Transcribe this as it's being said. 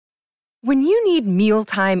When you need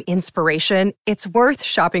mealtime inspiration, it's worth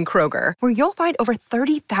shopping Kroger, where you'll find over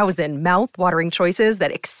 30,000 mouth-watering choices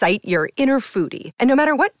that excite your inner foodie. And no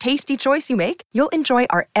matter what tasty choice you make, you'll enjoy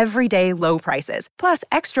our everyday low prices, plus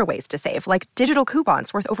extra ways to save, like digital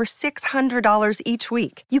coupons worth over $600 each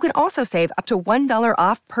week. You can also save up to $1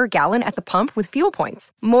 off per gallon at the pump with fuel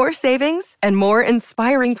points. More savings and more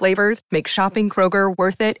inspiring flavors make shopping Kroger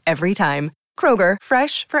worth it every time. Kroger,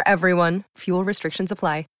 fresh for everyone. Fuel restrictions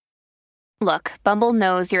apply. Look, Bumble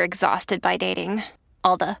knows you're exhausted by dating.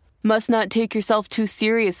 All the, must not take yourself too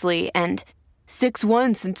seriously, and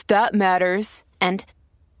 6'1" since that matters, and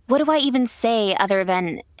what do I even say other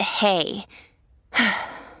than, hey?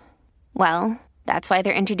 Well, that's why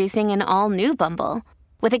they're introducing an all-new Bumble,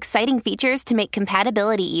 with exciting features to make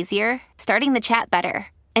compatibility easier, starting the chat better,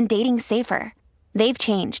 and dating safer. They've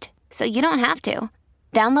changed, so you don't have to.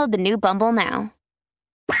 Download the new Bumble now.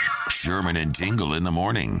 Sherman and Tingle in the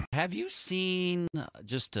morning. Have you seen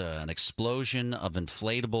just an explosion of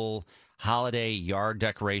inflatable holiday yard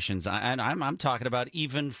decorations? I'm talking about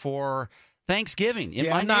even for Thanksgiving in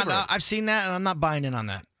my neighborhood. I've seen that, and I'm not buying in on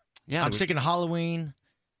that. Yeah, I'm sticking to Halloween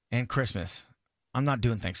and Christmas. I'm not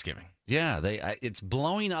doing Thanksgiving. Yeah, it's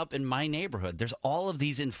blowing up in my neighborhood. There's all of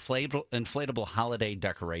these inflatable holiday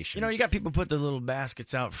decorations. You know, you got people put their little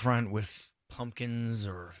baskets out front with pumpkins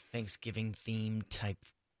or Thanksgiving themed type,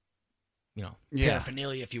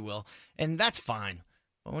 paraphernalia, if you will, and that's fine.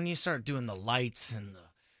 But when you start doing the lights and the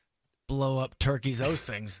blow up turkeys, those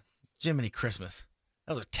things, Jiminy Christmas,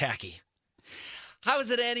 those are tacky. How is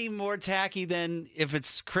it any more tacky than if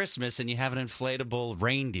it's Christmas and you have an inflatable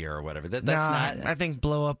reindeer or whatever? That's not. I think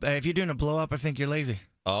blow up. If you're doing a blow up, I think you're lazy.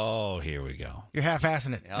 Oh, here we go. You're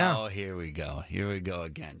half-assing it. No. Oh, here we go. Here we go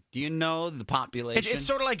again. Do you know the population? It's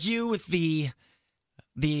sort of like you with the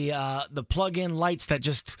plug-in lights that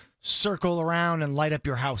just circle around and light up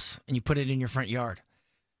your house, and you put it in your front yard.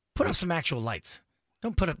 Put up some actual lights.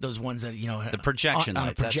 Don't put up those ones that, the projection on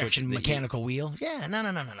lights. a projection mechanical wheel. Yeah, no.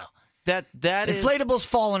 That inflatables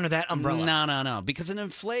fall under that umbrella. No. Because an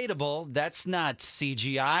inflatable, that's not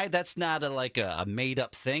CGI. That's not a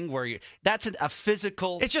made-up thing where that's a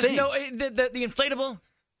physical It's just thing. The inflatable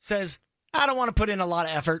says, I don't want to put in a lot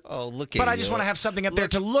of effort. Oh, look at But I just want to have something up there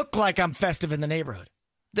to look like I'm festive in the neighborhood.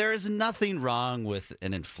 There is nothing wrong with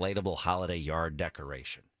an inflatable holiday yard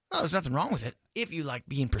decoration. Oh, there's nothing wrong with it if you like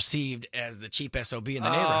being perceived as the cheap SOB in the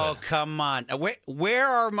Oh, neighborhood. come on. Where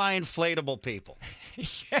are my inflatable people?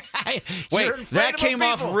 Wait, that came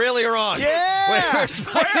off really wrong. Yeah. Where are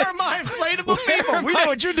my inflatable people? We know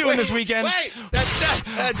what you're doing this weekend. Wait,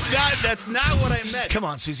 that's not what I meant. Come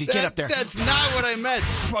on, Susie, get up there. That's not what I meant.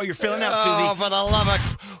 Oh, you're filling up, Susie. Oh, for the love of...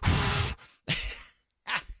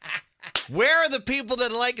 Where are the people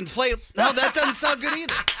that like inflatable? No, that doesn't sound good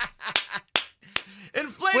either.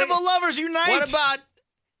 Inflatable lovers unite. What about,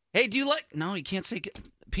 hey, do you like, no, you can't say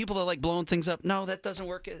people that like blowing things up. No, that doesn't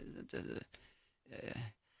work.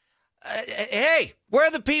 Hey, where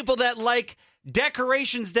are the people that like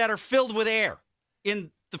decorations that are filled with air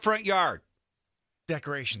in the front yard?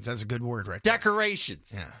 Decorations, that's a good word right there.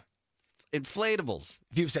 Decorations. Yeah. Inflatables.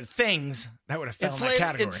 If you said things, that would have fell in that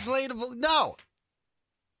category. Inflatable, no.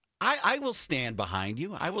 I will stand behind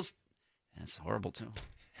you. That's horrible, too.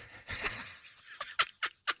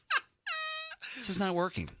 This is not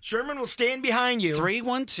working. Sherman will stand behind you.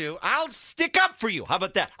 312. I'll stick up for you. How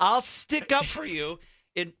about that? I'll stick up for you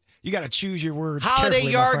in You got to choose your words holiday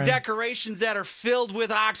carefully, yard decorations that are filled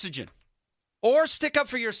with oxygen. Or stick up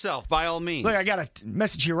for yourself, by all means. Look, I got a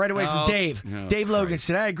message here right away from Dave. Oh, Dave Logan Christ.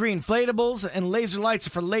 said, I agree. Inflatables and laser lights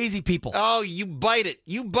are for lazy people. Oh, you bite it.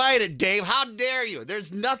 You bite it, Dave. How dare you?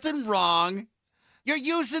 There's nothing wrong. You're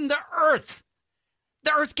using the earth.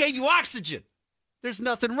 The earth gave you oxygen. There's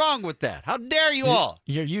nothing wrong with that. How dare you all?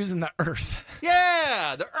 You're using the earth.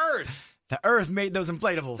 Yeah, the earth. The earth made those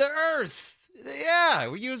inflatables. The earth. Yeah,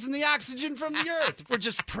 we're using the oxygen from the earth. We're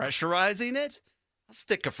just pressurizing it. I'll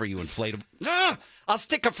stick up for you, inflatable. I'll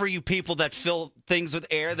stick up for you people that fill things with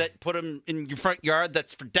air that put them in your front yard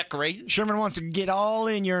that's for decoration. Sherman wants to get all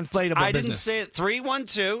in your inflatable I business. didn't say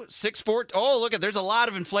it. 312-64... Oh, look, there's a lot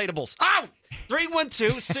of inflatables. Oh!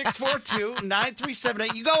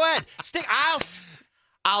 312-642-9378. You go ahead.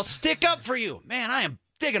 I'll stick up for you. Man, I am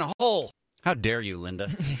digging a hole. How dare you, Linda?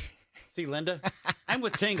 See, Linda? I'm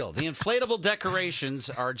with Tingle. The inflatable decorations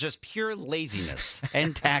are just pure laziness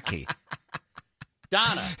and tacky.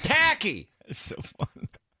 Donna, tacky. It's so fun.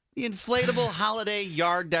 The inflatable holiday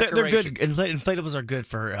yard They're decorations. good. Inflatables are good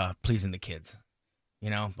for pleasing the kids,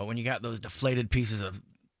 But when you got those deflated pieces of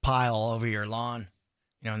pile all over your lawn,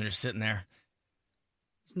 and they're just sitting there,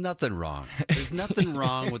 There's nothing wrong. There's nothing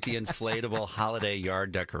wrong with the inflatable holiday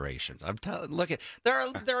yard decorations. I'm telling. Look at there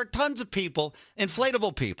are tons of people,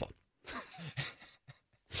 inflatable people.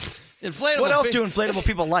 Inflatable. What else do inflatable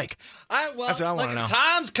people like? That's what I want to know.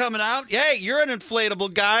 Tom's coming out. Hey, you're an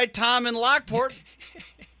inflatable guy. Tom in Lockport.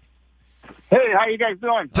 Hey, how you guys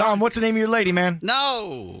doing? Tom, what's the name of your lady, man?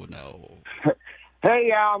 No.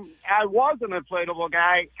 Hey, I was an inflatable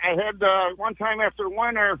guy. I had one time after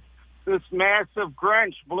winter, this massive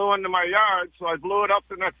Grinch blew into my yard, so I blew it up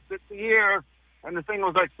the next year, and the thing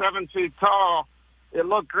was like 7 feet tall. It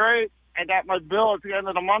looked great. I got my bill at the end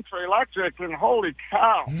of the month for electric, and holy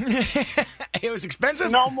cow. It was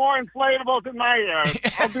expensive? No more inflatables in my yard.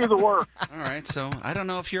 I'll do the work. All right, so I don't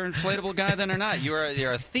know if you're an inflatable guy then or not. You're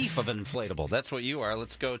a thief of an inflatable. That's what you are.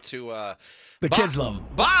 Let's go to the Bob. kids love them.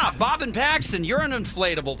 Bob and Paxton, you're an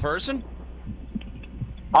inflatable person.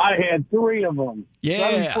 I had 3 of them.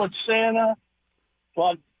 Yeah. 7-foot Santa,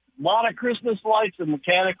 but a lot of Christmas lights and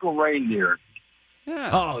mechanical reindeer. Yeah.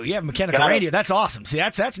 Oh, you have mechanical reindeer. That's awesome. See,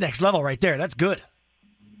 that's next level right there. That's good.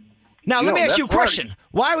 Now, let me ask you a question. Right.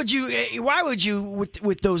 Why would you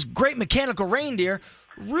with those great mechanical reindeer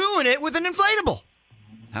ruin it with an inflatable?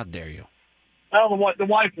 How dare you? Well, the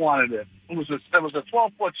wife wanted it. It was a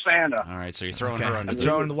 12-foot Santa. All right, so you're throwing her under the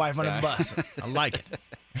throwing the wife under the bus. I like it.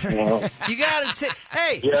 You got to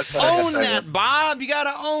own that, Bob. You got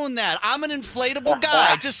to own that. I'm an inflatable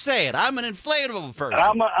guy. Just say it. I'm an inflatable person.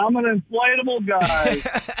 I'm an inflatable guy.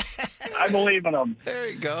 I believe in them. There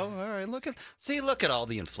you go. All right, look at all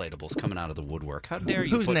the inflatables coming out of the woodwork. How dare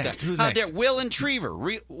you? Who's put next? That? Who's How next? dare Will and Trevor?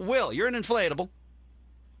 Will, you're an inflatable.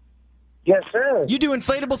 Yes, sir. You do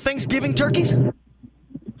inflatable Thanksgiving turkeys?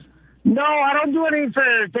 No, I don't do any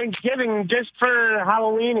for Thanksgiving, just for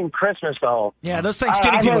Halloween and Christmas, though. Yeah, those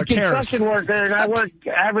Thanksgiving people are terrorists. I'm a construction worker, and I work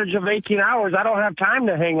average of 18 hours. I don't have time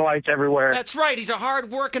to hang lights everywhere. That's right. He's a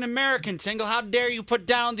hard-working American, Tingle. How dare you put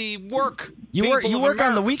down the work? You work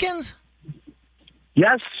on the weekends?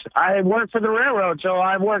 Yes, I work for the railroad, so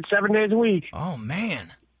I work 7 days a week. Oh,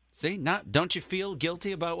 man. See, don't you feel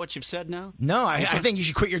guilty about what you've said now? No, I think you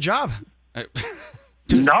should quit your job.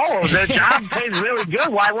 No, the job pays really good.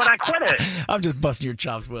 Why would I quit it? I'm just busting your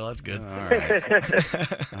chops, Will. That's good. All right.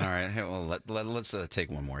 All right. Hey, well, let's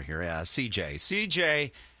take one more here.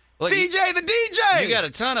 CJ. Look, CJ the DJ! You got a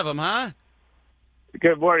ton of them, huh?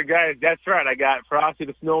 Good morning, guys. That's right. I got Frosty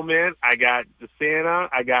the Snowman. I got the Santa.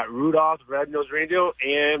 I got Rudolph the Red-Nosed Reindeer.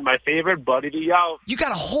 And my favorite, Buddy the Elf. You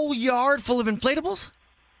got a whole yard full of inflatables?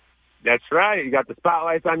 That's right. You got the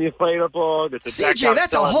spotlights on your inflatable. CJ,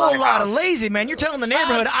 that's a whole lot of lazy, man. You're telling the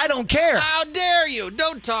neighborhood I don't care. How dare you?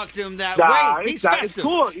 Don't talk to him that way. He's festive. It's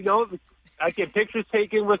cool. I get pictures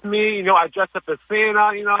taken with me. I dress up as Santa.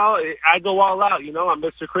 I go all out. I'm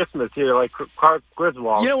Mr. Christmas here, like Clark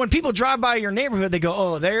Griswold. When people drive by your neighborhood, they go,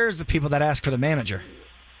 oh, there's the people that ask for the manager.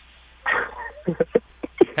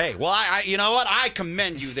 Hey, well, you know what? I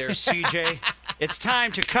commend you there, CJ. It's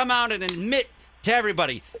time to come out and admit to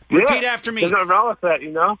everybody. Repeat after me. There's nothing wrong with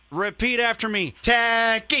that, Repeat after me.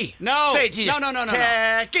 Tacky. No. Say it to you. No.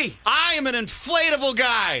 Tacky. I am an inflatable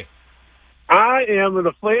guy. I am an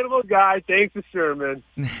inflatable guy, thanks to Sherman.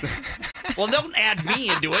 Well, don't add me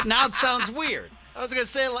into it. Now it sounds weird. I was going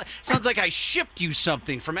to say, sounds like I shipped you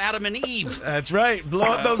something from Adam and Eve. That's right. Blow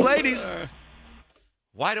up those ladies.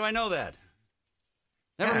 Why do I know that?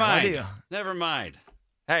 Never Yeah, mind. why do you? Never mind.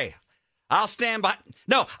 Hey, I'll stand by.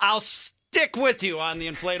 No, I'll stick with you on the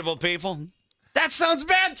inflatable people. That sounds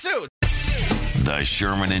bad, too. The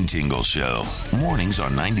Sherman and Tingle Show. Mornings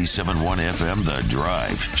on 97.1 FM The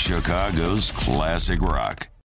Drive, Chicago's classic rock.